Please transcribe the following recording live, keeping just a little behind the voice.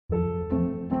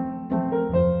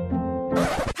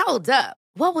Hold up.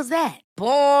 What was that?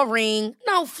 Boring.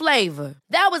 No flavor.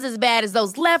 That was as bad as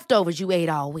those leftovers you ate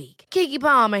all week. Keke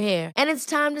Palmer here. And it's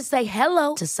time to say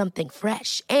hello to something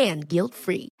fresh and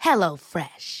guilt-free. Hello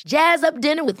Fresh. Jazz up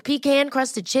dinner with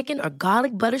pecan-crusted chicken or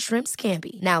garlic butter shrimp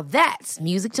scampi. Now that's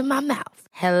music to my mouth.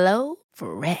 Hello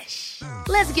Fresh.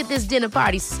 Let's get this dinner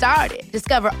party started.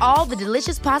 Discover all the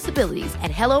delicious possibilities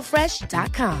at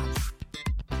hellofresh.com.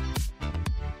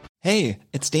 Hey,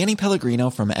 it's Danny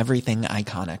Pellegrino from Everything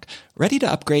Iconic. Ready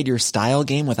to upgrade your style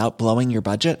game without blowing your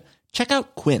budget? Check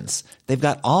out Quince. They've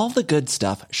got all the good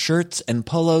stuff, shirts and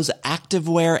polos,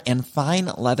 activewear, and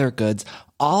fine leather goods,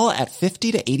 all at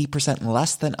 50 to 80%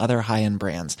 less than other high-end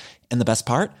brands. And the best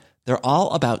part? They're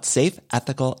all about safe,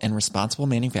 ethical, and responsible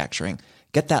manufacturing.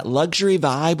 Get that luxury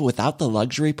vibe without the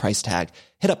luxury price tag.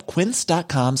 Hit up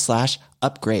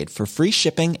quince.com/upgrade for free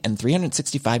shipping and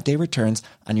 365-day returns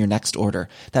on your next order.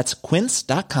 That's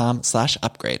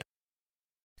quince.com/upgrade.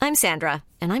 I'm Sandra,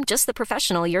 and I'm just the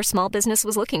professional your small business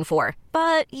was looking for.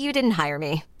 But you didn't hire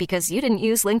me because you didn't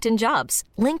use LinkedIn Jobs.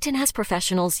 LinkedIn has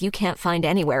professionals you can't find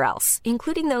anywhere else,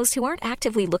 including those who aren't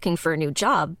actively looking for a new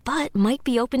job, but might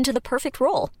be open to the perfect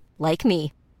role, like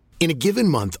me. In a given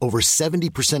month, over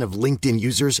 70% of LinkedIn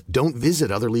users don't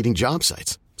visit other leading job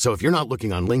sites. So if you're not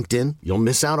looking on LinkedIn, you'll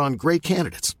miss out on great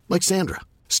candidates like Sandra.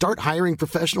 Start hiring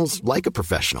professionals like a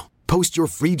professional. Post your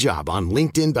free job on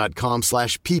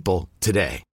linkedin.com/people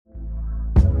today.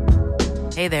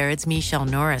 Hey there, it's Michelle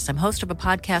Norris. I'm host of a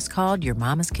podcast called Your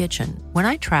Mama's Kitchen. When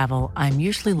I travel, I'm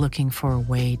usually looking for a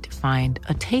way to find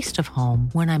a taste of home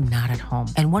when I'm not at home.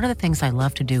 And one of the things I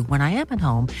love to do when I am at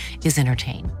home is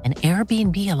entertain. And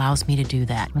Airbnb allows me to do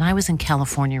that. When I was in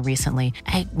California recently,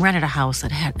 I rented a house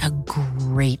that had a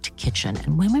great kitchen.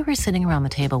 And when we were sitting around the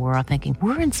table, we were all thinking,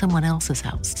 we're in someone else's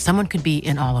house. Someone could be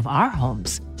in all of our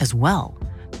homes as well.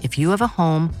 If you have a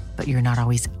home, but you're not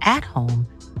always at home,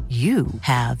 you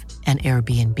have an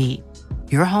Airbnb.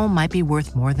 Your home might be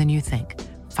worth more than you think.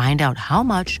 Find out how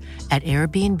much at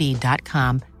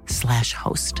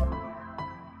airbnb.com/host.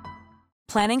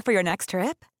 Planning for your next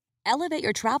trip? Elevate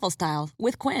your travel style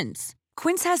with Quince.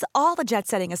 Quince has all the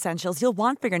jet-setting essentials you'll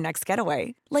want for your next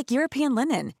getaway, like European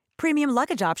linen, premium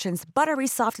luggage options, buttery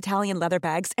soft Italian leather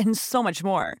bags, and so much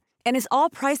more. And is all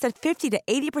priced at 50 to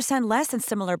 80% less than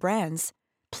similar brands.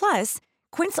 Plus,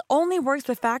 Quince only works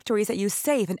with factories that use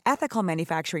safe and ethical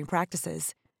manufacturing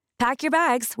practices. Pack your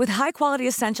bags with high-quality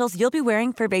essentials you'll be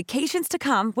wearing for vacations to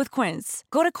come with Quince.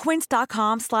 Go to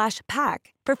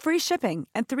quince.com/pack for free shipping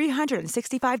and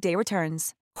 365-day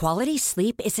returns. Quality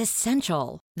sleep is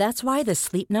essential. That's why the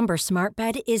Sleep Number Smart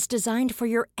Bed is designed for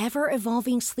your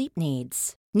ever-evolving sleep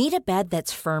needs. Need a bed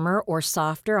that's firmer or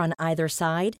softer on either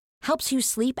side? Helps you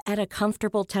sleep at a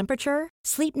comfortable temperature?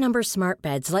 Sleep Number Smart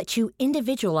Beds let you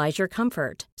individualize your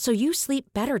comfort, so you sleep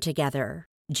better together.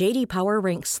 J.D. Power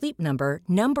ranks Sleep Number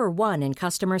 #1 in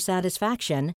customer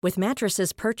satisfaction with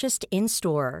mattresses purchased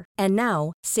in-store. And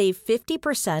now, save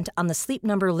 50% on the Sleep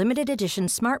Number Limited Edition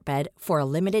Smart Bed for a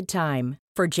limited time.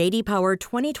 For J.D. Power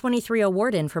 2023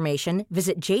 award information,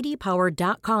 visit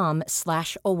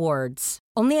jdpower.com/awards.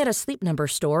 Only at a Sleep Number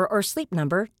store or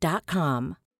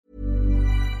sleepnumber.com.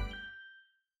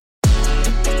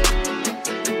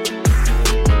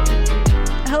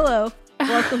 Hello,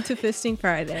 welcome to Fisting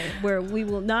Friday, where we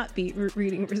will not be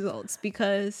reading results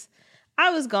because I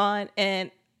was gone,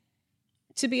 and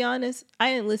to be honest,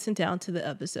 I didn't listen down to the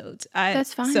episodes.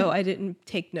 That's fine. So I didn't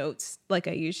take notes like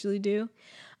I usually do.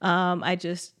 I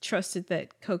just trusted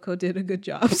that Coco did a good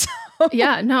job. So.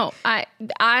 Yeah, no, I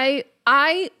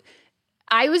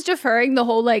was deferring the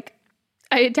whole like.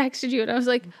 I had texted you and I was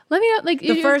like, let me know. Like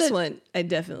the first one, I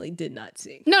definitely did not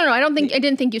see. No, I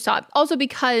didn't think you saw it. Also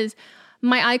because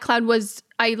my iCloud was,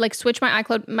 I like switched my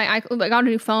iCloud, I got a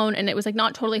new phone and it was like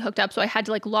not totally hooked up. So I had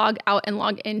to like log out and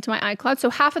log into my iCloud.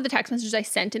 So half of the text messages I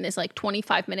sent in this like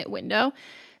 25-minute window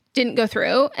didn't go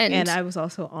through. And I was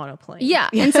also on a plane. Yeah.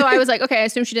 And so I was like, okay, I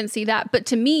assume she didn't see that. But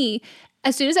to me,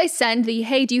 as soon as I send the,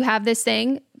 hey, do you have this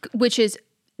thing? Which is,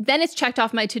 then it's checked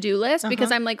off my to-do list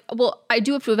because I'm like, well, I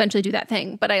do have to eventually do that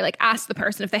thing. But I like ask the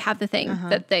person if they have the thing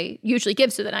that they usually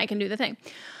give so that I can do the thing.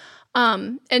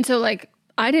 And so like,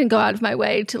 I didn't go out of my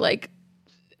way to like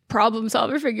problem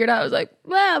solve or figure it out. I was like,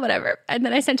 well, whatever. And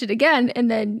then I sent it again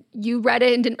and then you read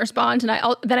it and didn't respond.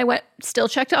 And then I went, still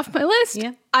checked off my list.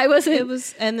 Yeah.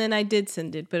 And then I did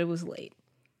send it, but it was late.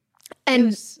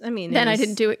 And I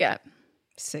didn't do it yet.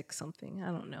 6 something. I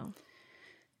don't know.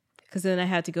 Because then I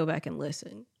had to go back and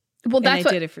listen. Well, I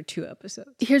did it for 2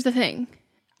 episodes. Here's the thing.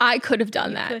 I could have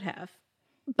done that. Could have.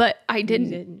 But I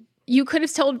didn't. You could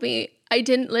have told me I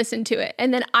didn't listen to it.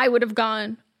 And then I would have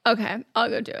gone, okay, I'll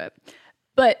go do it.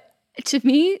 But to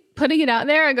me, putting it out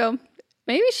there, I go,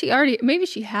 maybe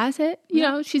she has it. You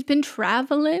know, she's been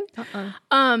traveling.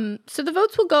 So the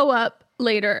votes will go up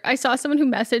later. I saw someone who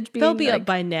messaged being they'll be up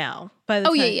by now. By the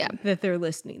time that they're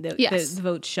listening, the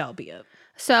votes shall be up.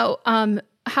 So,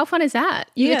 how fun is that?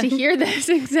 You get to hear this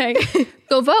and say,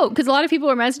 go vote. Because a lot of people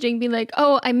were messaging being like,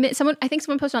 oh, I think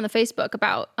someone posted on the Facebook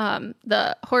about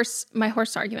my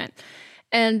horse argument.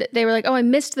 And they were like, oh, I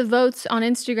missed the votes on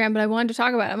Instagram, but I wanted to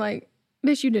talk about it. I'm like,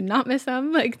 Miss, you did not miss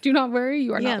them. Like, do not worry.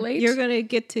 You are not late. You're going to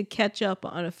get to catch up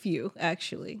on a few,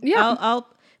 actually. Yeah. I'll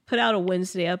put out a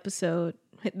Wednesday episode.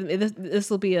 This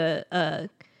will be a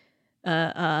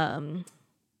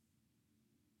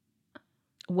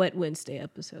Wet Wednesday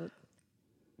episode.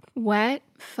 Wet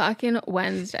fucking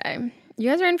Wednesday. You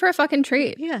guys are in for a fucking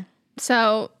treat. Yeah.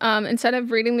 So instead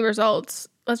of reading the results,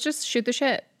 let's just shoot the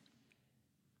shit.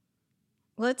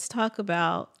 Let's talk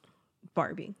about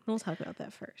Barbie. We'll talk about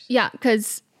that first. Yeah,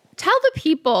 because tell the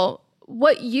people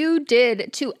what you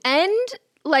did to end,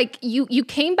 like, you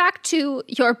came back to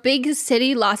your big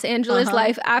city, Los Angeles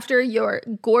life after your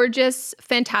gorgeous,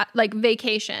 fantastic,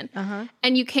 vacation.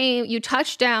 And you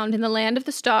touched down in the land of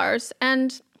the stars,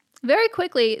 and very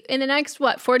quickly, in the next,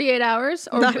 48 hours?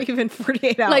 Or not even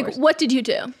 48 hours. Like, what did you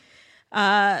do?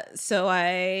 So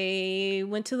I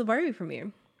went to the Barbie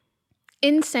premiere.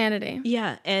 Insanity.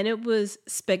 Yeah, and it was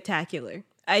spectacular.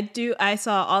 I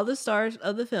saw all the stars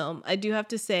of the film. I do have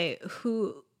to say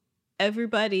who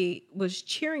everybody was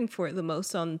cheering for the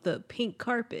most on the pink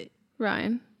carpet.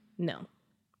 Ryan. No.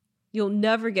 You'll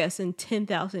never guess in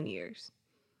 10,000 years.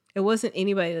 It wasn't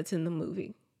anybody that's in the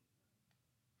movie.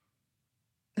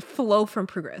 Flo from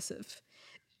Progressive.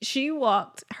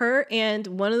 Her and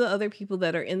one of the other people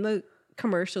that are in the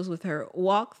commercials with her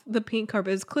walked the pink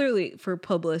carpet. It's clearly for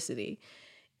publicity.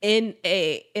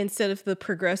 Instead of the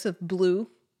Progressive blue.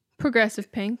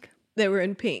 Progressive pink. They were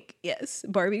in pink. Yes.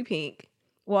 Barbie pink.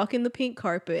 Walking the pink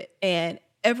carpet, and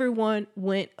everyone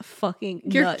went fucking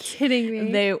nuts. You're kidding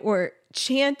me. They were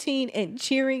chanting and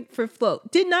cheering for Flo.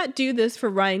 Did not do this for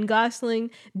Ryan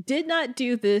Gosling. Did not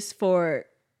do this for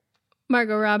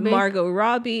Margot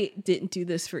Robbie. Didn't do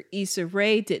this for Issa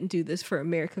Rae. Didn't do this for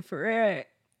America Ferrera.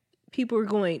 People were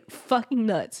going fucking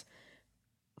nuts.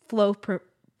 Flo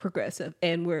Progressive,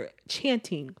 and we're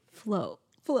chanting Flo.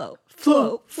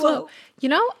 You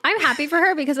know, I'm happy for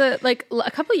her because a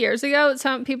couple years ago,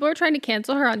 some people were trying to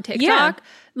cancel her on TikTok. Yeah.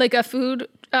 Like a food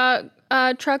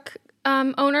truck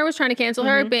owner was trying to cancel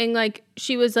her, being like,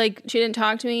 she didn't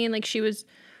talk to me and like she was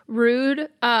rude.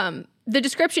 The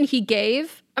description he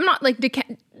gave, I'm not like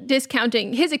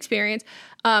discounting his experience.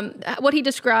 What he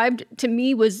described to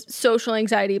me was social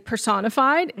anxiety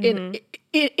personified in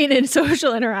a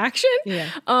social interaction. Yeah.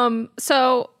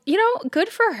 So, you know, good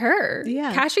for her.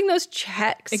 Yeah. Cashing those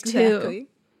checks too.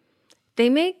 They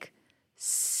make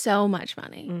so much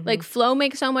money. Like Flo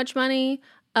makes so much money.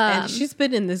 And she's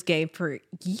been in this game for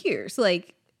years.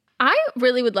 Like, I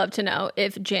really would love to know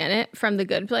if Janet from The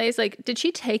Good Place, like, did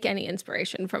she take any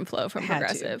inspiration from Flo from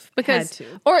Progressive?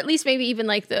 Or at least maybe even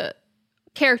like the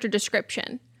character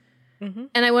description. And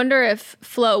I wonder if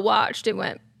Flo watched and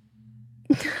went,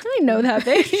 I know that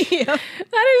bitch. Yeah.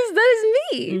 That is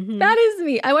me. That is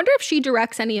me. I wonder if she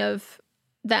directs any of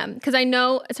them, because I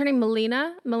know, is her name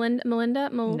Melinda?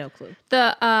 No clue.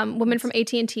 The woman from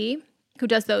AT&T who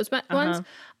does those ones.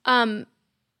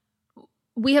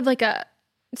 We have like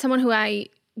someone who I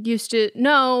used to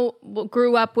know,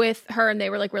 grew up with her, and they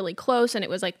were like really close, and it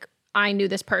was like I knew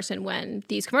this person when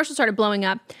these commercials started blowing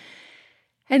up.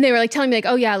 And they were like telling me like,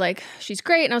 oh yeah, like she's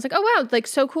great. And I was like, oh wow, like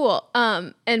so cool.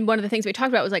 And one of the things we talked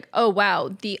about was like, oh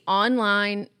wow, the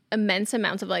online immense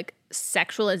amounts of like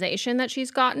sexualization that she's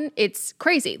gotten. It's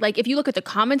crazy. Like if you look at the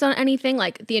comments on anything,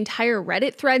 like the entire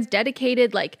Reddit threads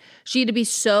dedicated, like she had to be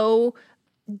so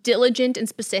diligent and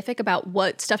specific about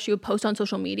what stuff she would post on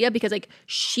social media, because like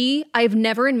I've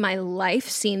never in my life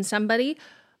seen somebody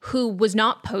who was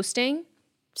not posting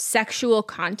sexual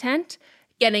content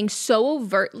getting so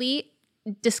overtly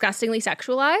disgustingly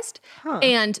sexualized.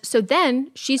 And so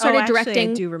then she started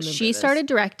directing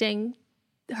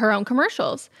her own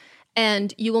commercials,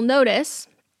 and you will notice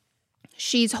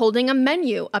she's holding a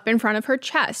menu up in front of her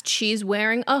chest, she's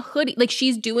wearing a hoodie, like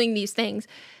she's doing these things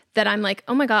that I'm like,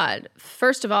 oh my god,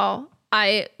 first of all,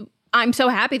 I'm so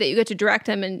happy that you get to direct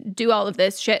them and do all of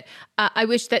this shit. I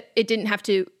wish that it didn't have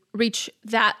to reach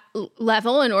that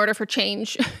level in order for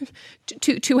change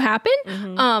to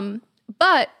happen.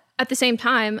 But at the same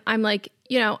time, I'm like,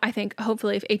 you know, I think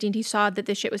hopefully if AT&T saw that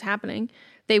this shit was happening,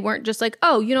 they weren't just like,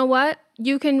 oh, you know what?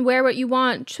 You can wear what you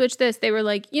want, switch this. They were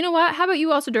like, you know what? How about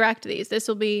you also direct these? This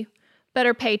will be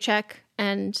better paycheck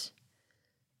and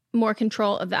more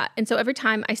control of that. And so every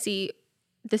time I see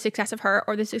the success of her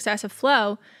or the success of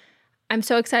Flo, I'm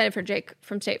so excited for Jake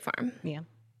from State Farm. Yeah.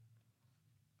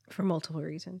 For multiple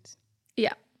reasons.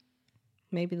 Yeah.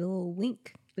 Maybe the little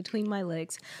wink between my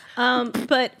legs.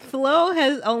 But Flo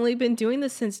has only been doing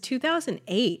this since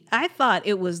 2008. I thought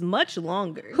it was much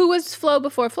longer. Who was Flo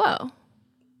before Flo?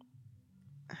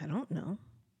 I don't know.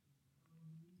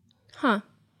 Huh.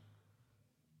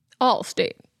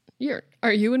 Allstate.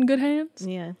 Are you in good hands?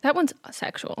 Yeah. That one's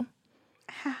sexual.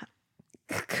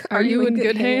 Are you in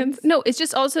good hands? No, it's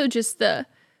just also just the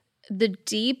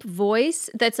deep voice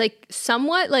that's like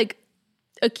somewhat like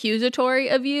accusatory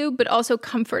of you, but also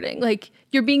comforting. Like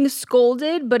you're being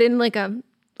scolded, but in like a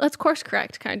let's course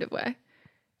correct kind of way.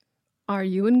 Are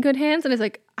you in good hands? And it's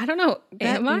like, I don't know.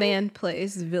 That man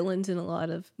plays villains in a lot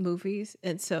of movies,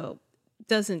 and so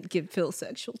doesn't feel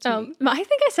sexual to me. I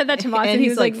think I said that to Moz, and he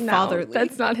was like, no, fatherly.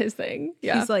 That's not his thing.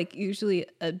 Yeah. He's like usually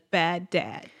a bad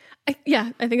dad. I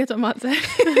think that's what Mott said.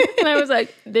 And I was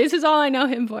like, this is all I know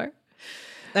him for.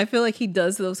 I feel like he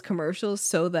does those commercials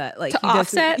so that like to he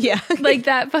offset. Yeah. Like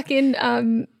that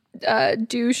fucking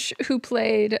douche who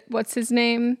played, what's his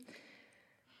name?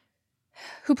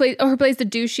 Who plays the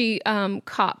douchey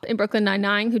cop in Brooklyn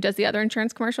Nine-Nine who does the other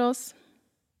insurance commercials?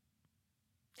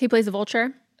 He plays the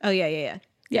vulture. Oh, yeah.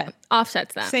 Yeah.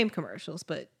 Offsets that. Same commercials,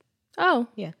 but oh.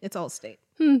 Yeah, it's Allstate.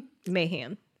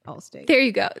 Mayhem. Allstate. There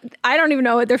you go. I don't even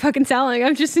know what they're fucking selling.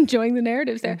 I'm just enjoying the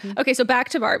narratives there. Mm-hmm. Okay, so back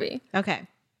to Barbie. Okay.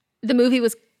 The movie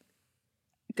was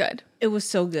good. It was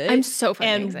so good. I'm so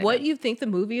fucking excited. What you think the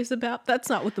movie is about, that's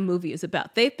not what the movie is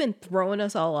about. They've been throwing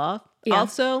us all off. Yeah.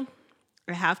 Also,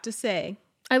 I have to say,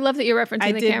 I love that you're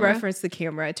referencing the camera. I did reference the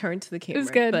camera. I turned to the camera. It was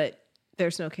good. But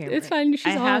there's no camera. It's fine.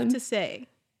 She's I on. have to say,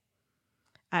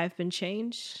 I've been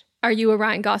changed. Are you a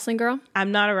Ryan Gosling girl?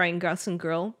 I'm not a Ryan Gosling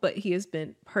girl, but he has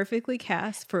been perfectly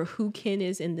cast for who Ken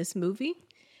is in this movie.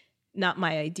 Not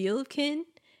my ideal of Ken.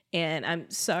 And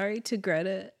I'm sorry to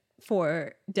Greta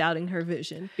for doubting her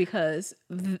vision because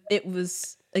it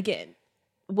was, again,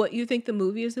 what you think the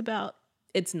movie is about,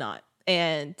 it's not.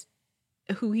 And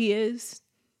who he is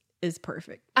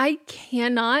perfect. I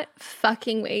cannot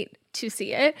fucking wait to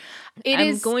see it.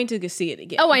 I'm going to go see it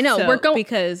again. Oh, I know. We're going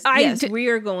because we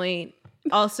are going.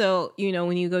 Also,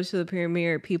 when you go to the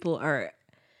premiere, people are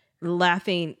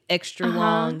laughing extra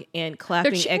long and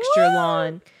clapping extra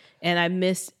long, and I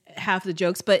missed half the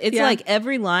jokes, but it's like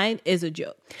every line is a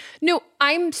joke. No,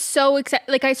 I'm so excited.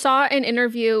 Like I saw an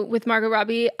interview with Margot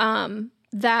Robbie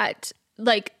that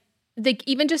like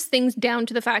even just things down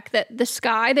to the fact that the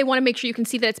sky, they want to make sure you can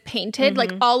see that it's painted,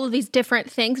 like all of these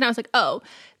different things. And I was like, oh,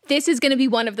 this is going to be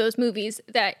one of those movies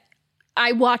that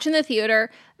I watch in the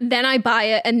theater, then I buy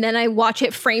it, and then I watch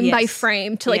it frame by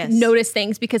frame to like notice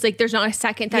things because like there's not a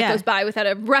second that goes by without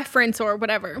a reference or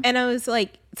whatever. And I was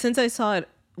like, since I saw it,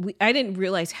 I didn't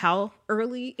realize how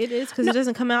early it is because it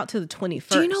doesn't come out till the 21st.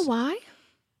 Do you know why?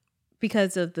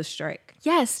 Because of the strike.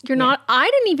 Yes, you're not. I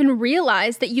didn't even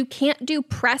realize that you can't do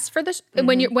press for this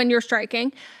when you're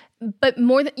striking. But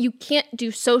more than you can't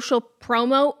do social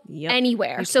promo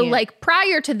anywhere. So like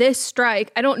prior to this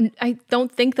strike, I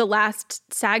don't think the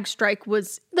last SAG strike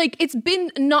was like, it's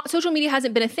been not, social media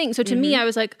hasn't been a thing. So to me, I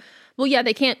was like, well, yeah,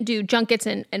 they can't do junkets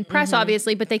and press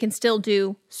obviously, but they can still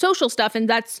do social stuff. And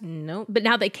that's, but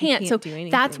now they can't. So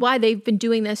that's why they've been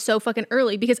doing this so fucking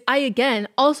early, because I, again,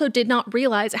 also did not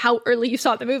realize how early you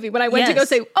saw the movie. When I went to go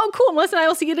say, oh, cool, Melissa and I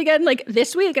will see it again like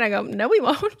this week. And I go, no, we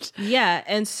won't. Yeah.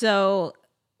 And so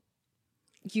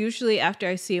usually after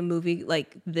I see a movie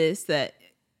like this that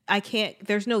I can't,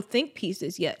 there's no think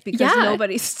pieces yet because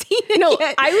nobody's seen it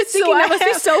yet. I was thinking that must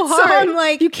be so hard. So I'm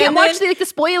like, you can't watch the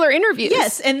spoiler interviews.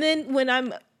 Yes, and then when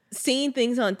I'm seeing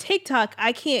things on TikTok,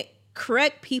 I can't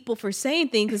correct people for saying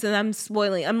things because then I'm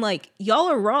spoiling. I'm like, y'all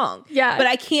are wrong. Yeah. But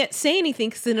I can't say anything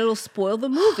because then it'll spoil the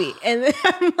movie. And then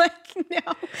I'm like,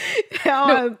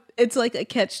 now it's like a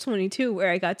catch-22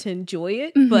 where I got to enjoy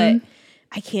it, but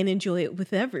I can't enjoy it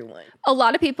with everyone. A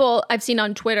lot of people I've seen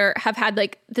on Twitter have had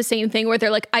like the same thing where they're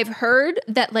like, I've heard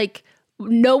that like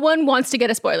no one wants to get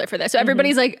a spoiler for this. So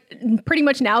everybody's like pretty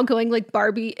much now going like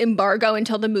Barbie embargo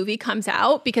until the movie comes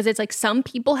out because it's like some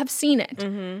people have seen it.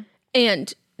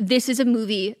 And this is a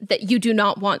movie that you do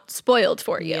not want spoiled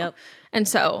for you. Yep. And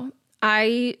so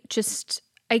I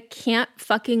can't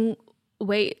fucking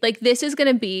wait. Like this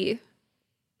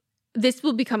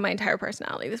will become my entire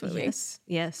personality, this movie.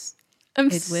 Yes. I'm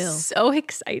so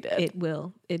excited. It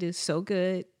will. It is so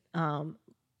good. And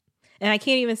I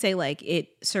can't even say like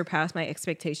it surpassed my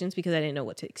expectations because I didn't know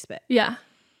what to expect. Yeah.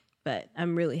 But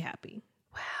I'm really happy.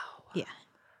 Wow. Yeah.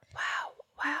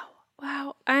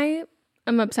 Wow.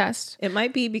 I'm obsessed. It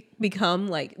might become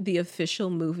like the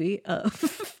official movie of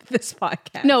this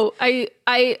podcast. No, I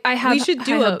have. We should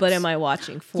do high a But hopes. Am I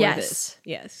Watching for this?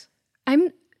 Yes.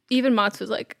 Even Mats was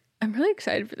like, I'm really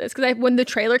excited for this because when the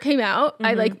trailer came out,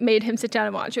 I like made him sit down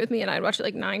and watch it with me, and I'd watched it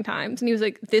like 9 times, and he was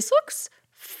like, "This looks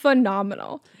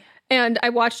phenomenal." And I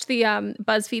watched the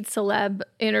BuzzFeed celeb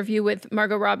interview with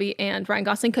Margot Robbie and Ryan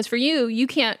Gosling because for you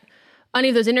can't. Any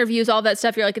of those interviews, all that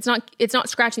stuff, you're like, it's not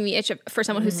scratching the itch for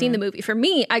someone who's seen the movie. For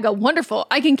me, I go, wonderful.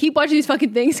 I can keep watching these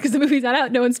fucking things because the movie's not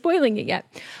out. No one's spoiling it yet.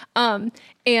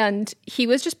 And he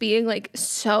was just being like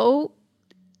so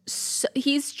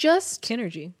he's just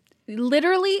Kinergy.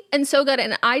 Literally and so good.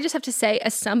 And I just have to say,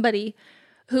 as somebody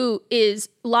who is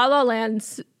La La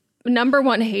Land's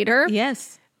 #1 hater,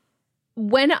 Yes.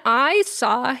 when I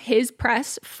saw his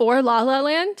press for La La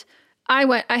Land, I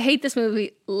went, I hate this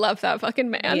movie, love that fucking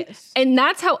man. Yes. And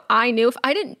that's how I knew if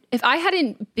I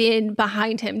hadn't been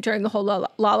behind him during the whole La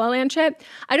La Land shit,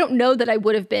 I don't know that I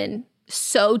would have been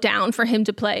so down for him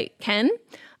to play Ken.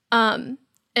 And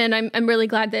I'm really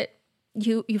glad that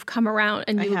you've come around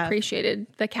and you appreciated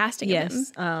the casting of him.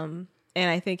 Yes. And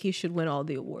I think he should win all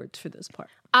the awards for this part.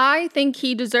 I think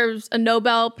he deserves a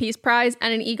Nobel Peace Prize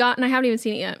and an EGOT, and I haven't even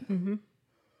seen it yet. Mm-hmm.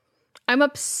 I'm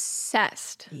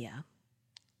obsessed. Yeah.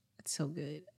 It's so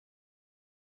good.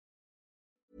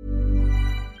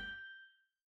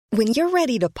 When you're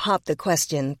ready to pop the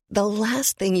question, the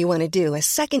last thing you want to do is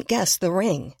second-guess the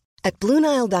ring. At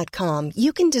BlueNile.com,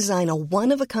 you can design a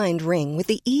one-of-a-kind ring with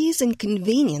the ease and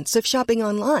convenience of shopping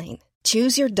online.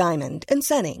 Choose your diamond and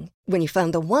setting. When you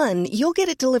find the one, you'll get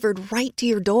it delivered right to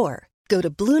your door. Go to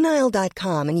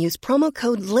BlueNile.com and use promo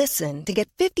code LISTEN to get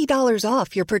 $50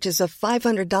 off your purchase of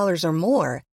 $500 or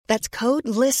more. That's code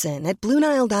LISTEN at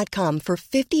BlueNile.com for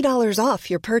 $50 off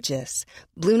your purchase.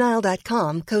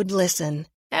 BlueNile.com, code LISTEN.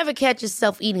 Ever catch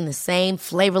yourself eating the same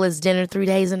flavorless dinner 3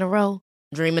 days in a row?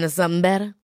 Dreaming of something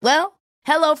better? Well,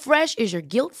 HelloFresh is your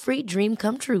guilt-free dream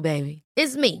come true, baby.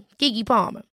 It's me, Keke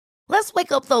Palmer. Let's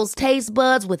wake up those taste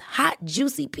buds with hot,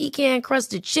 juicy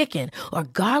pecan-crusted chicken or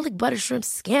garlic butter shrimp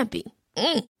scampi.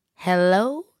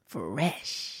 Hello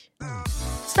Fresh.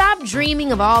 Stop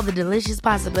dreaming of all the delicious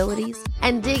possibilities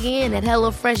and dig in at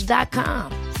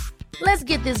HelloFresh.com. Let's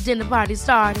get this dinner party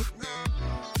started.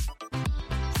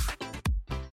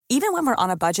 Even when we're on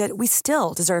a budget, we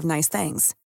still deserve nice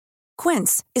things.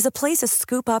 Quince is a place to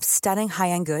scoop up stunning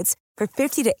high-end goods for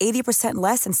 50 to 80%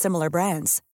 less than similar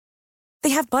brands. They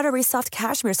have buttery soft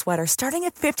cashmere sweaters starting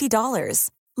at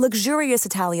 $50, luxurious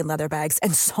Italian leather bags,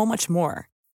 and so much more.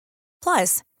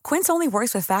 Plus, Quince only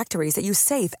works with factories that use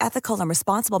safe, ethical, and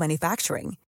responsible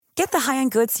manufacturing. Get the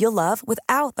high-end goods you'll love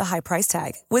without the high price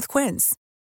tag with Quince.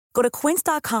 Go to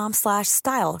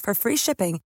quince.com/style for free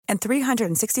shipping and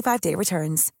 365-day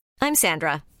returns. I'm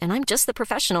Sandra, and I'm just the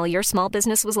professional your small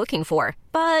business was looking for.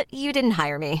 But you didn't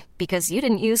hire me because you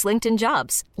didn't use LinkedIn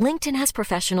Jobs. LinkedIn has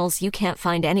professionals you can't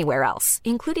find anywhere else,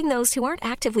 including those who aren't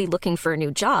actively looking for a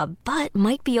new job, but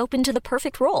might be open to the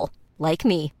perfect role, like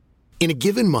me. In a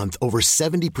given month, over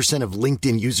 70% of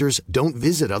LinkedIn users don't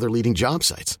visit other leading job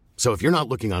sites. So if you're not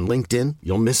looking on LinkedIn,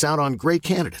 you'll miss out on great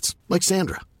candidates like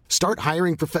Sandra. Start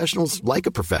hiring professionals like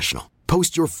a professional.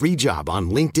 Post your free job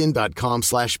on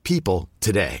linkedin.com/people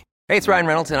today. Hey, it's Ryan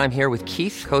Reynolds, and I'm here with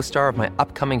Keith, co-star of my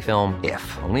upcoming film,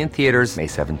 If, only in theaters May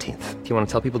 17th. Do you want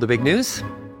to tell people the big news?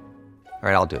 All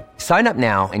right, I'll do it. Sign up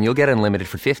now and you'll get unlimited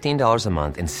for $15 a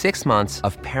month and 6 months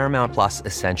of Paramount Plus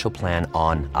Essential Plan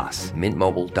on us.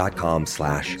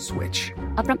 MintMobile.com/switch.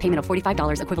 Upfront payment of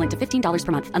 $45 equivalent to $15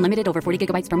 per month. Unlimited over 40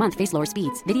 gigabytes per month. Face lower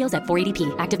speeds. Videos at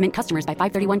 480p. Active Mint customers by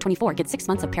 531.24 get 6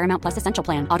 months of Paramount Plus Essential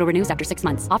Plan. Auto renews after 6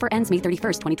 months. Offer ends May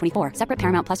 31st, 2024. Separate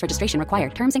Paramount Plus registration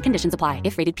required. Terms and conditions apply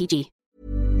if rated PG.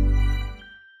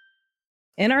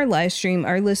 In our live stream,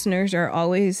 our listeners are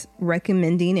always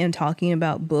recommending and talking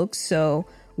about books. So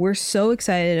we're so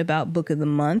excited about Book of the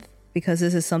Month because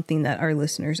this is something that our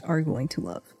listeners are going to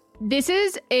love. This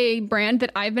is a brand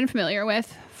that I've been familiar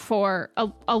with for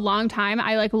a long time.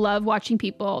 I love watching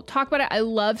people talk about it. I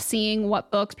love seeing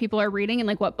what books people are reading and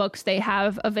what books they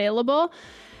have available.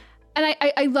 And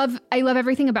I love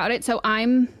everything about it. So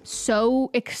I'm so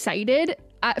excited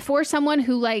for someone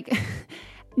who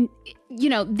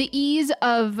the ease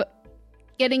of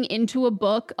getting into a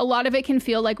book, a lot of it can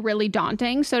feel really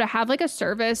daunting. So to have a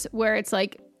service where it's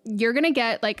you're going to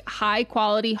get high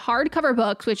quality hardcover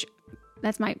books, which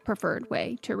that's my preferred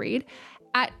way to read,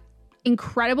 at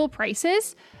incredible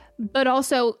prices, but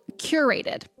also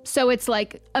curated. So it's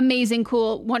amazing,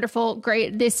 cool, wonderful,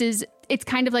 great. It's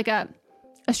kind of a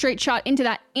straight shot into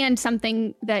that, and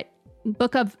something that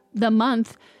Book of the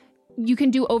Month you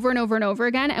can do over and over and over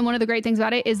again. And one of the great things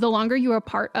about it is the longer you are a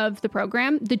part of the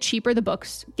program, the cheaper the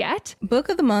books get. Book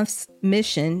of the Month's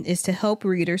mission is to help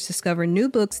readers discover new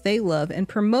books they love and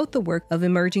promote the work of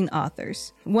emerging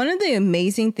authors. One of the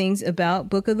amazing things about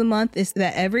Book of the Month is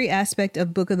that every aspect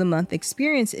of Book of the Month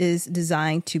experience is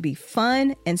designed to be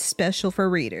fun and special for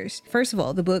readers. First of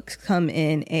all, the books come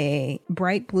in a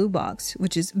bright blue box,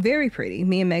 which is very pretty.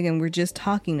 Me and Megan were just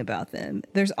talking about them.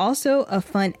 There's also a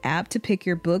fun app to pick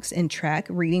your books and track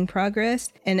reading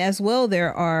progress. And as well,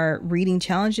 there are reading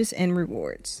challenges and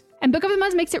rewards. And Book of the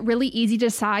Month makes it really easy to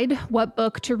decide what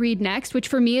book to read next, which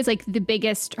for me is like the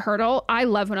biggest hurdle. I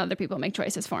love when other people make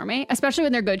choices for me, especially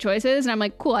when they're good choices. And I'm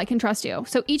like, cool, I can trust you.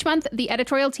 So each month, the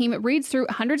editorial team reads through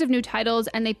hundreds of new titles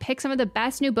and they pick some of the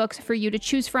best new books for you to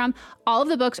choose from. All of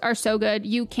the books are so good.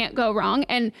 You can't go wrong.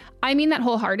 And I mean that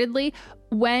wholeheartedly.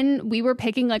 When we were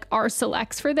picking like our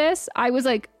selects for this, I was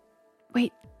like,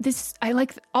 wait, I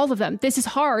like all of them. This is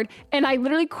hard. And I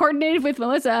literally coordinated with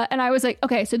Melissa and I was like,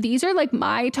 okay, so these are like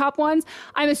my top ones.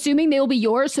 I'm assuming they will be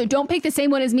yours. So don't pick the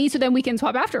same one as me so then we can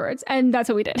swap afterwards. And that's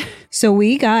what we did. So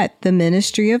we got The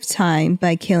Ministry of Time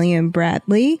by Killian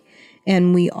Bradley.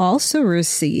 And we also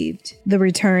received The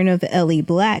Return of Ellie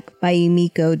Black by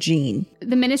Emiko Jean.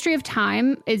 The Ministry of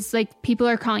Time is like, people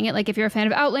are calling it, like if you're a fan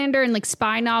of Outlander and like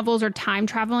spy novels or time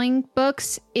traveling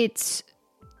books, it's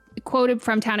quoted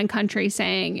from Town and Country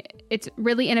saying it's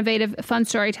really innovative, fun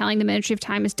storytelling. The Ministry of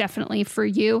Time is definitely for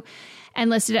you, and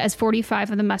listed as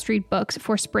 45 of the must-read books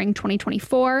for spring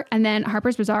 2024. And then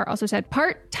Harper's Bazaar also said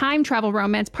part time travel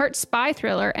romance, part spy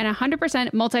thriller, and 100%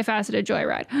 multifaceted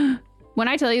joyride. When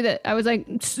I tell you that, I was like,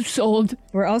 sold.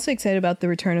 We're also excited about The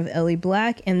Return of Ellie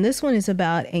Black, and this one is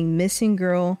about a missing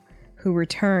girl who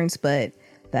returns, but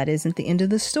that isn't the end of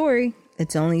the story.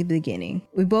 It's only the beginning.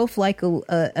 We both like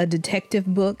a detective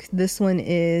book. This one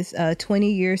is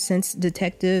 20 years since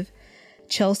Detective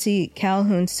Chelsea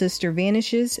Calhoun's sister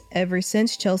vanishes. Ever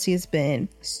since, Chelsea has been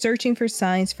searching for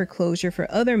signs for closure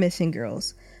for other missing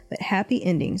girls, but happy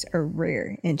endings are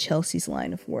rare in Chelsea's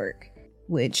line of work,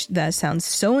 which that sounds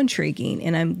so intriguing,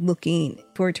 and I'm looking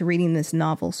forward to reading this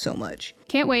novel so much.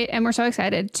 Can't wait, and we're so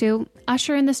excited to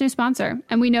usher in this new sponsor.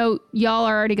 And we know y'all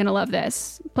are already going to love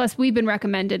this. Plus, we've been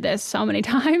recommended this so many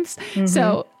times. Mm-hmm.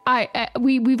 So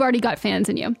we've already got fans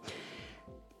in you.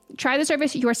 Try the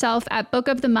service yourself at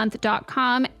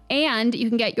bookofthemonth.com, and you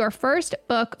can get your first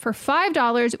book for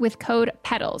 $5 with code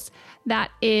PEDALS.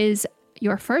 That is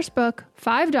your first book,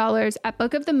 $5 at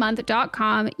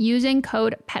bookofthemonth.com using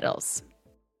code PEDALS.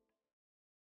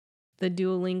 The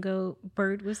Duolingo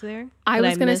bird was there. I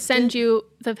was going to send you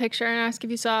the picture and ask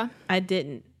if you saw. I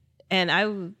didn't. And I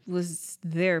was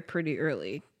there pretty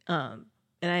early. And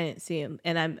I didn't see him.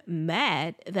 And I'm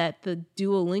mad that the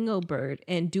Duolingo bird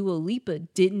and Dua Lipa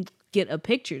didn't get a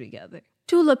picture together.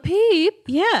 Dua Peep?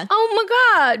 Yeah. Oh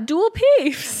my God. Dua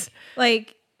Peeps.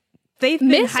 Like, they've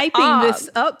been hyping this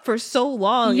up for so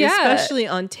long, especially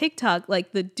on TikTok.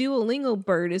 Like, the Duolingo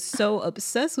bird is so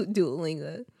obsessed with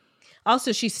Duolingo.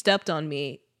 Also, she stepped on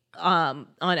me on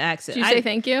accident. Did you say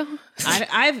thank you?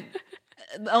 I've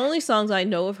the only songs I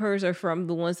know of hers are from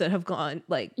the ones that have gone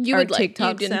like you our would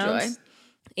TikTok like, sounds. enjoy.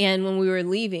 And when we were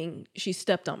leaving, she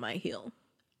stepped on my heel.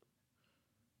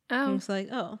 Oh, I was like,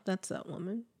 oh, that's that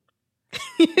woman.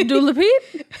 Dula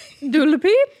Peep, Dula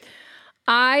Peep.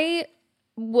 I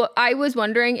was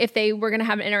wondering if they were gonna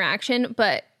have an interaction,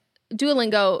 but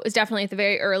Duolingo is definitely at the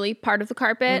very early part of the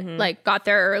carpet, like got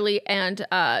there early, and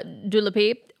Dula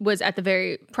Peep was at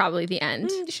probably the end.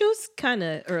 She was kind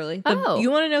of early. Oh. You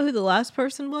want to know who the last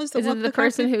person was? Is it the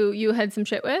person who you had some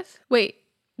shit with? Wait,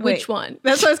 which one?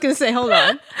 That's what I was going to say. Hold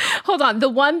on. Hold on. The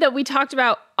one that we talked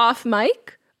about off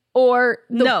mic? Or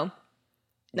No,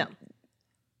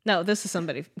 this is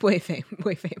somebody way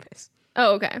famous.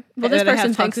 Oh, okay. Well, this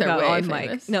person thinks they're way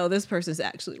famous. No, this person's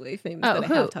actually way famous that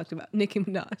I have talked about. Nicki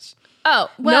Minaj. Oh,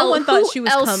 well, no one thought she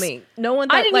was coming. No one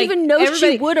thought. I didn't even know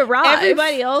she would arrive.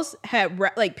 Everybody else had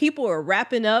people were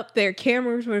wrapping up. Their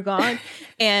cameras were gone,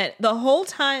 and the whole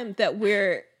time that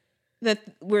we're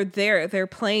there, they're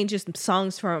playing just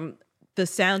songs from the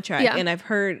soundtrack. Yeah. And I've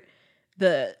heard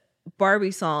the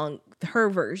Barbie song, her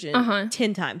version,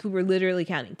 10 times. We were literally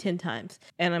counting 10 times,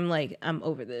 and I'm like, I'm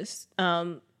over this.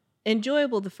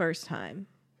 Enjoyable the first time.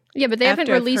 Yeah, but they haven't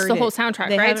released the whole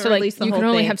soundtrack, right? So like you can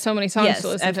only have so many songs to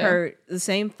listen to. I've heard the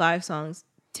same 5 songs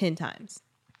 10 times.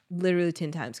 Literally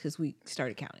 10 times because we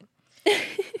started counting.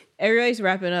 Everybody's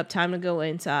wrapping up, time to go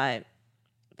inside.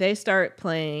 They start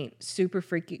playing Super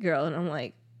Freaky Girl, and I'm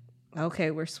like, okay,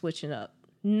 we're switching up.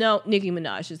 No, Nicki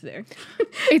Minaj is there.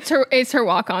 It's her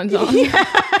walk-on song.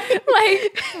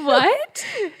 Like, what?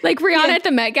 Like Rihanna at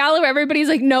the Met Gala, where everybody's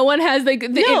like, no one has like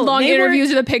the long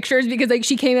interviews or the pictures because like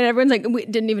she came and everyone's like, we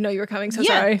didn't even know you were coming. So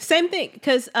sorry. Same thing.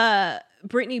 Because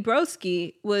Brittany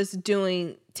Broski was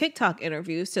doing TikTok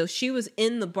interviews. So she was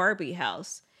in the Barbie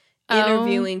house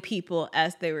interviewing people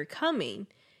as they were coming.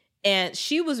 And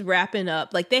she was wrapping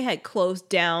up, like they had closed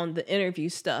down the interview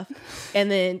stuff. And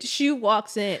then she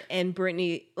walks in and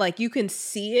Brittany, like you can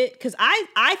see it. Cause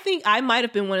I think I might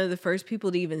have been one of the first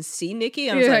people to even see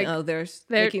Nicki. I was like, oh, there's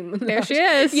Nicki Minaj. There she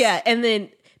is. Yeah. And then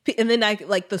I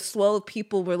like the swell of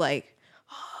people were like,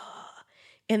 oh.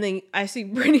 And then I see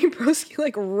Brittany Broski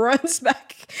like runs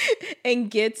back and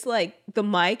gets like the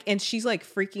mic and she's like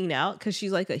freaking out because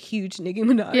she's like a huge Nicki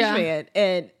Minaj fan.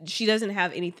 And she doesn't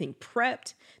have anything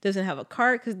prepped. Doesn't have a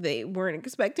card because they weren't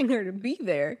expecting her to be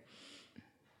there.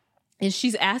 And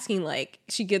she's asking, like,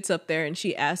 she gets up there and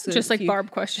she asks just like Barb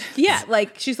questions. Yeah,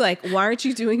 like she's like, why aren't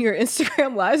you doing your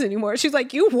Instagram lives anymore? She's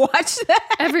like, you watched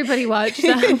that? Everybody watched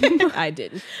them. I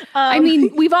didn't. I mean,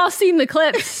 we've all seen the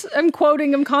clips. I'm quoting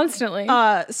them constantly.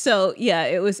 So yeah,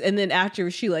 it was, and then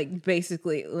after she like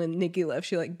basically, when Nicki left,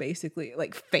 she like basically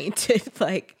like fainted.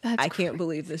 Like, I can't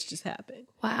believe this just happened.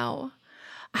 Wow.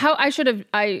 How I should have,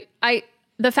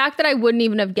 the fact that I wouldn't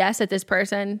even have guessed at this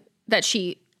person that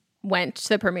she went to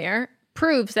the premiere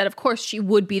proves that, of course, she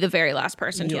would be the very last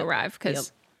person to arrive.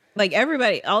 Because, like,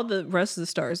 everybody, all the rest of the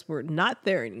stars were not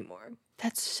there anymore.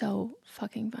 That's so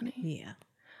fucking funny. Yeah,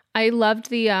 I loved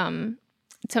the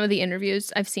some of the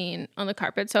interviews I've seen on the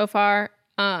carpet so far,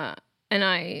 and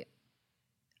I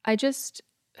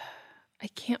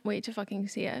can't wait to fucking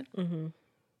see it. Mm-hmm.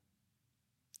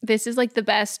 This is like the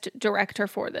best director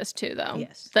for this too, though.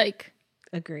 Yes, like.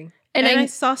 Agree. And I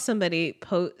saw somebody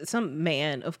post, some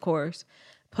man, of course,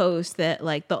 post that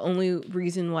like the only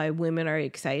reason why women are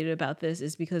excited about this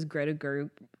is because Greta Gerwig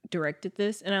directed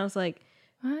this. And I was like,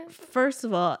 what? First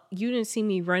of all, you didn't see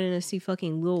me running to see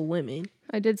fucking Little Women.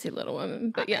 I did see Little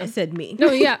Women, but yeah. I said me. No,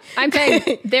 yeah. I'm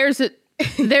saying there's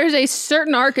a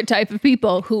certain archetype of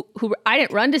people who I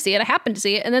didn't run to see it. I happened to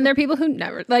see it. And then there are people who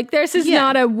never, like, this is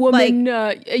not a woman,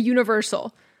 a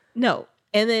universal. No.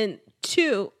 And then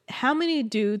 2, how many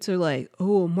dudes are like,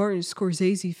 oh, Martin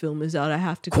Scorsese film is out, I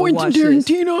have to go watch this.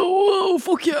 Tarantino, oh,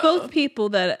 fuck yeah. Both people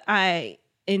that I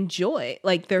enjoy,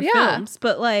 like their films,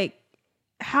 but like,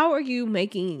 how are you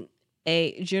making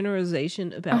a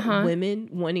generalization about women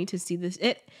wanting to see this?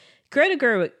 Greta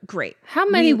Gerwig, great. How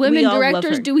many women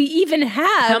directors do we even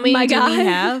have? How many do we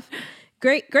have?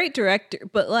 Great director,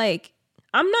 but like,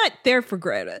 I'm not there for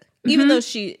Greta, even though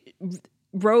she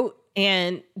wrote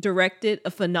and directed a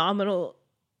phenomenal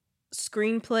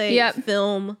screenplay,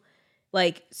 film,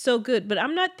 like so good, but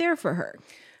I'm not there for her.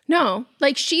 No,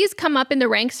 like she's come up in the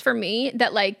ranks for me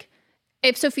that like,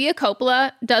 if Sofia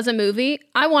Coppola does a movie,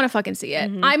 I want to fucking see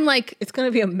it. I'm like, it's gonna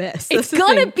be a mess. It's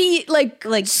gonna be like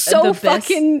so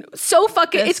fucking,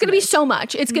 it's gonna be so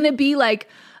much. It's gonna be like,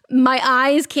 my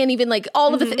eyes can't even like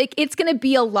all of the it's going to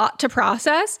be a lot to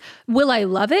process. Will I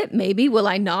love it? Maybe. Will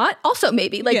I not? Also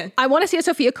maybe. Like I want to see a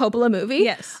Sofia Coppola movie.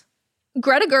 Yes.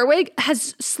 Greta Gerwig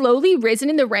has slowly risen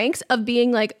in the ranks of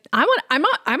being like, I'm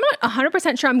not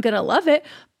 100% sure I'm going to love it,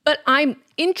 but I'm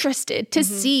interested to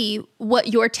see what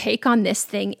your take on this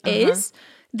thing is.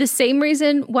 The same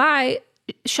reason why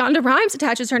Shonda Rhimes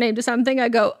attaches her name to something. I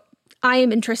go, I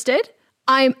am interested.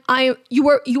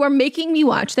 You are making me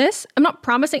watch this. I'm not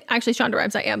promising. Actually, Shonda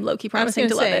Rhimes, I am low-key promising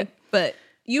to love it. But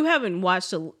you haven't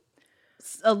watched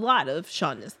a lot of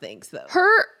Shonda's things, though.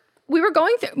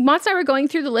 Mott's and I were going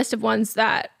through the list of ones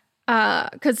that,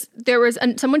 because there was,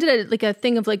 someone did a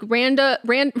thing of like random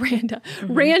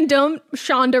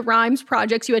Shonda Rhimes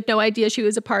projects you had no idea she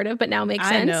was a part of, but now makes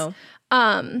sense.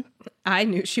 I know. I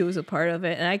knew she was a part of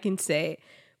it, and I can say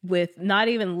with not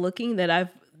even looking that I've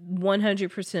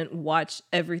 100% watch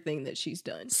everything that she's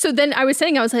done. So then I was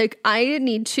like, I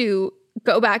need to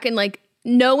go back and like,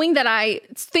 knowing that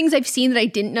things I've seen that I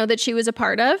didn't know that she was a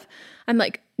part of, I'm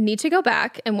like, need to go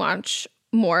back and watch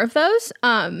more of those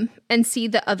and see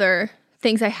the other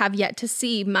things I have yet to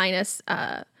see minus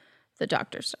the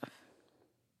doctor stuff.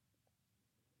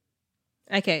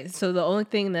 Okay, so the only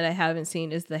thing that I haven't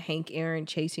seen is the Hank Aaron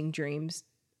Chasing Dreams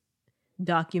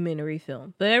documentary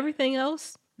film. But everything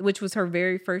else, which was her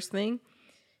very first thing.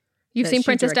 You've seen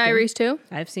Princess Diaries too?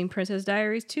 I've seen Princess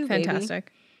Diaries too, Fantastic.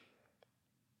 Baby.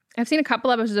 I've seen a couple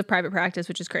episodes of Private Practice,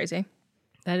 which is crazy.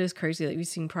 That is crazy that you've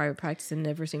seen Private Practice and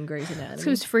never seen Grey's Anatomy. It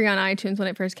was free on iTunes when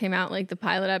it first came out, like the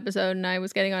pilot episode, and I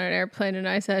was getting on an airplane and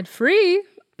I said, free?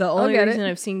 The only reason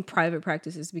I've seen Private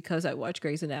Practice is because I watch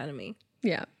Grey's Anatomy.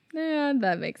 Yeah,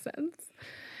 that makes sense.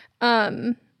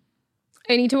 I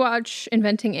need to watch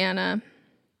Inventing Anna.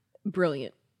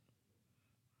 Brilliant.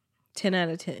 10 out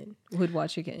of 10. Would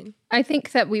watch again. I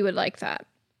think that we would like that.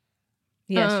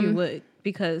 Yes, you would,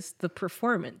 because the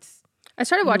performance. I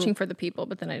started watching For the People,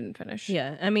 but then I didn't finish.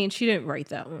 Yeah, I mean, she didn't write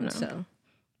that one, so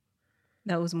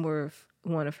that was more of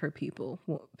one of her people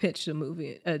pitched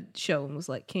a show and was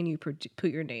like, "Can you put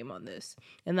your name on this?"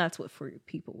 And that's what For Your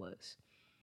People was.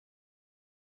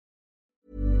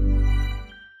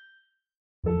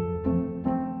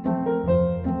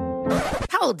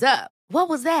 Hold up. What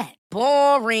was that?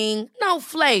 Boring. No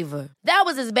flavor. That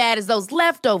was as bad as those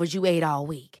leftovers you ate all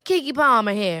week. Keke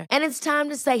Palmer here, and it's time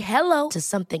to say hello to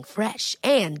something fresh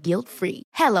and guilt-free.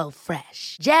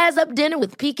 HelloFresh. Jazz up dinner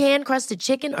with pecan-crusted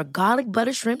chicken or garlic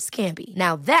butter shrimp scampi.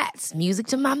 Now that's music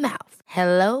to my mouth.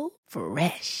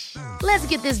 HelloFresh. Let's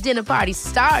get this dinner party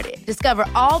started. Discover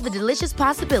all the delicious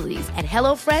possibilities at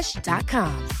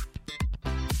HelloFresh.com.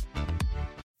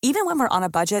 Even when we're on a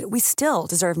budget, we still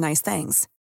deserve nice things.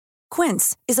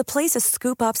 Quince is a place to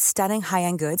scoop up stunning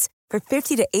high-end goods for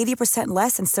 50 to 80%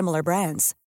 less than similar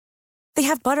brands. They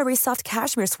have buttery soft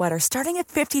cashmere sweaters starting at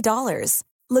 $50,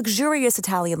 luxurious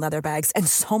Italian leather bags, and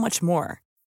so much more.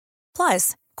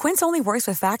 Plus, Quince only works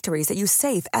with factories that use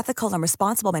safe, ethical, and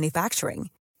responsible manufacturing.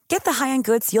 Get the high-end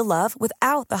goods you'll love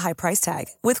without the high price tag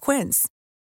with Quince.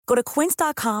 Go to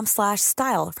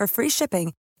quince.com/style for free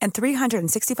shipping and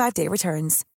 365-day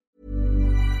returns.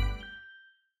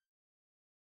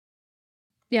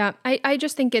 Yeah, I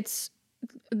just think it's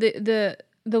the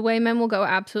way men will go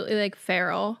absolutely like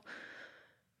feral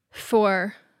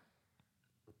for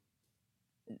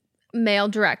male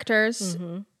directors,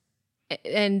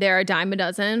 and they're a dime a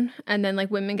dozen, and then like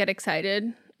women get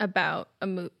excited about a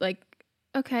movie. Like,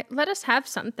 okay, let us have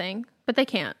something, but they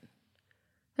can't.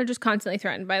 They're just constantly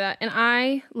threatened by that, and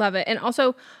I love it. And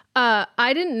also,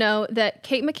 I didn't know that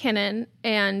Kate McKinnon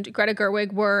and Greta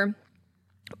Gerwig were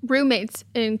roommates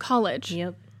in college.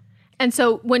 Yep. And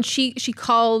so when she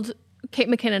called Kate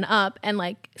McKinnon up and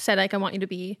like said like, I want you to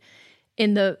be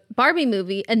in the Barbie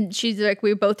movie, and she's like, we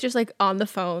were both just like on the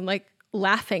phone like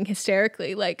laughing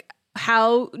hysterically, like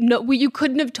you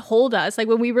couldn't have told us like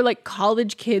when we were like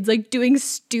college kids like doing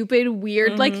stupid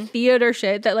weird like theater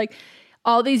shit that like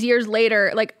all these years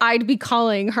later like I'd be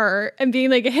calling her and being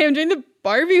like, hey, I'm doing the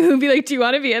Barbie movie, like, do you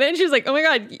want to be in it? And she's like, oh my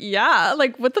God, yeah.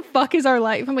 Like, what the fuck is our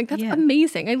life? I'm like, that's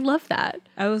amazing. I love that.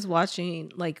 I was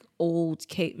watching like old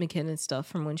Kate McKinnon stuff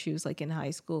from when she was like in high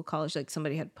school, college. Like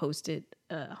somebody had posted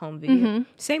a home video.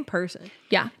 Same person.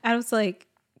 Yeah. I was like,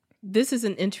 this is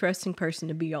an interesting person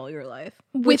to be all your life,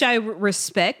 which I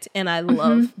respect and I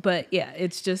love. But yeah,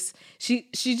 it's just she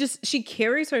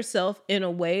carries herself in a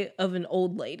way of an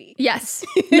old lady. Yes.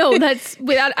 No, that's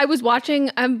without. I was watching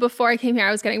before I came here.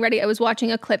 I was getting ready. I was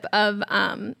watching a clip of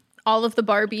all of the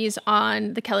Barbies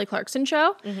on the Kelly Clarkson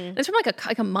show. It's from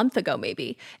like a month ago,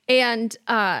 maybe. And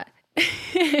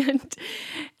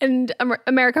and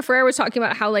America Ferrera was talking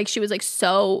about how like she was like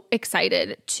so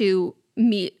excited to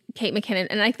meet Kate McKinnon,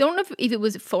 and I don't know if it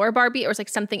was for Barbie or it was like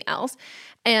something else,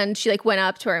 and she like went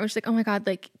up to her and was like, oh my God,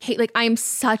 like Kate, like I am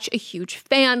such a huge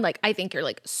fan, like I think you're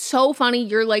like so funny,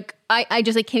 you're like I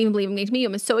just like can't even believe I'm getting to meet you,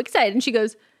 I'm so excited. And she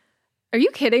goes, are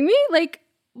you kidding me? Like,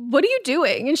 what are you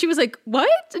doing? And she was like, what?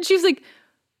 And she was like,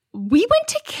 we went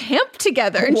to camp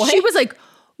together. And she was like,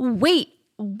 wait,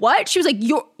 what? She was like,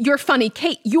 you're funny,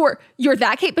 Kate. You're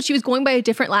that Kate. But she was going by a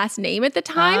different last name at the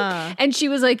time. And she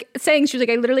was like saying, she was like,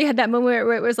 I literally had that moment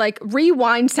where it was like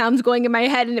rewind sounds going in my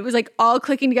head and it was like all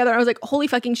clicking together. And I was like, holy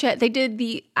fucking shit. They did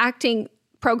the acting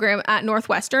program at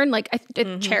Northwestern, like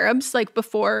at Cherubs, like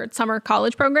before summer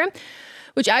college program,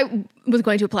 which I was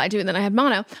going to apply to, and then I had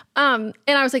mono. And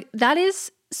I was like, that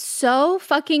is so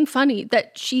fucking funny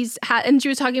that she's had, and she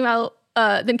was talking about,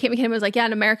 then Kate McKinnon was like, yeah,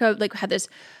 in America, like had this,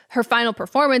 her final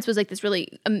performance was like this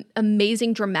really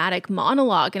amazing dramatic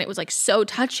monologue, and it was like so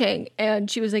touching. And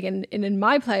she was like, and in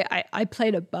my play, I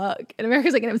played a bug. And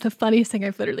America's like, and it was the funniest thing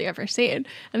I've literally ever seen.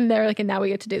 And they're like, and now we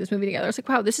get to do this movie together. I was like,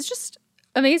 wow, this is just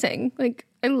amazing. Like,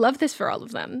 I love this for all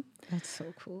of them. That's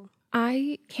so cool.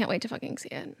 I can't wait to fucking see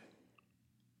it.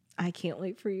 I can't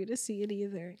wait for you to see it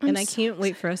either. And I can't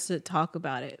wait for us to talk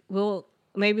about it.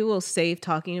 Maybe we'll save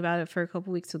talking about it for a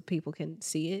couple weeks so people can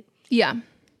see it. Yeah.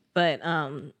 But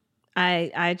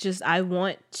I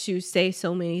want to say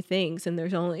so many things, and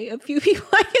there's only a few people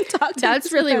I can talk to.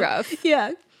 That's really rough.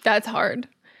 Yeah. That's hard.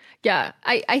 Yeah.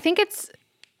 I think it's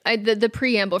the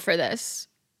preamble for this.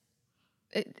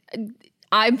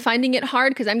 I'm finding it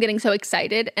hard because I'm getting so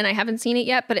excited and I haven't seen it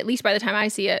yet, but at least by the time I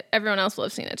see it, everyone else will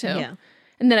have seen it too. Yeah.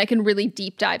 and then I can really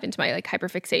deep dive into my like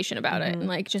hyperfixation about it and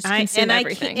like just consume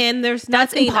everything. And there's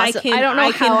That's nothing impossible. I don't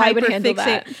know how I would handle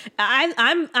that.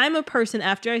 I'm a person,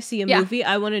 after I see a movie,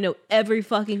 I want to know every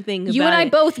fucking thing about it. You and I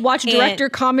both watch director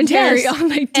commentary on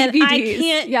like DVDs. And I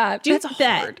can't do that's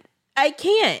that. hard. I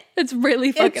can't. It's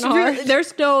really fucking hard.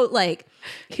 There's no like,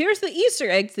 here's the Easter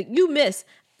eggs that you miss.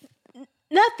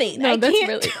 Nothing. No, that's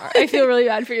really hard. I feel really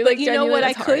bad for you. But like, you know what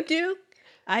I hard. could do?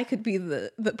 I could be the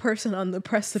person on the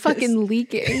precipice. Fucking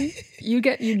leaking. You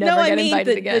never get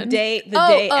invited again. The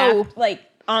day after, like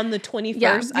on the 21st.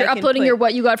 Yeah, you're uploading your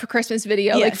what you got for Christmas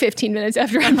video like 15 minutes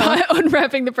after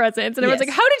unwrapping the presents. And everyone's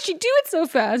like, how did she do it so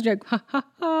fast? You're like, ha ha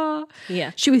ha.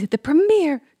 Yeah. She was at the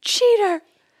premiere. Cheater.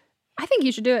 I think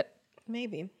you should do it.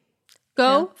 Maybe.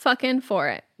 Go fucking for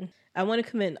it. I want to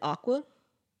commend Aqua,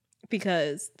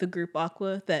 because the group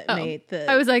Aqua that made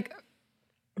the... I was like...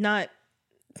 Not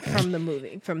from the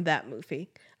movie, from that movie.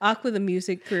 Aqua, the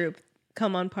music group,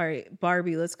 Come On Party,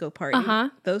 Barbie, Let's Go Party.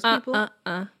 Those people.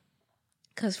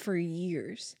 Because for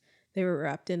years, they were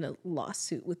wrapped in a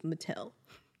lawsuit with Mattel.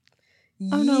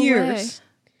 Oh, no way.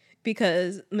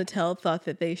 Because Mattel thought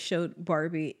that they showed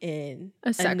Barbie in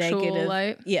a sexual negative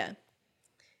light. Yeah.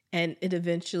 And it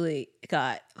eventually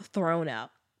got thrown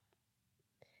out.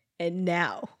 And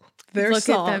now their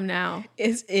song at them now.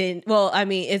 is in, well, I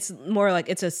mean, it's more like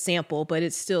it's a sample, but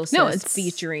it still says it's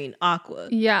featuring Aqua.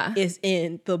 Yeah. Is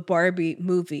in the Barbie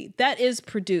movie that is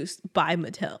produced by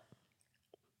Mattel.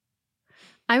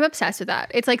 I'm obsessed with that.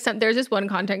 It's like there's this one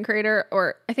content creator,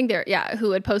 or I think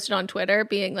who had posted on Twitter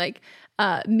being like,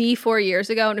 me 4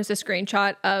 years ago, and it was a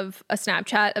screenshot of a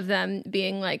Snapchat of them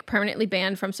being like permanently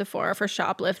banned from Sephora for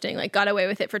shoplifting, like got away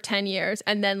with it for 10 years,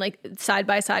 and then like side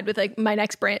by side with like my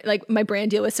next brand, like my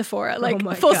brand deal with Sephora, like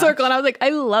full circle. And I was like, I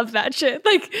love that shit.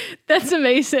 Like that's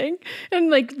amazing. And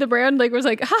like the brand like was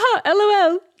like, haha,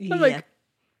 LOL. I'm like,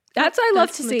 that's what I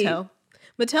love to see.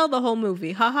 Mattel, the whole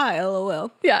movie, haha,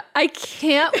 LOL. Yeah, I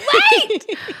can't wait.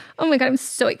 Oh my God, I'm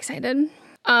so excited.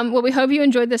 Well, we hope you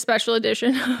enjoyed this special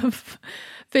edition of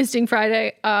Fisting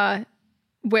Friday,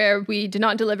 where we did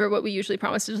not deliver what we usually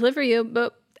promise to deliver you.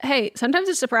 But hey, sometimes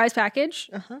a surprise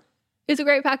package is a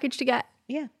great package to get.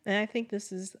 Yeah, and I think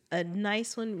this is a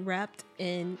nice one wrapped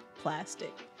in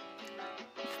plastic.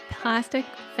 Plastic,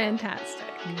 fantastic.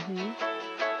 Mm-hmm.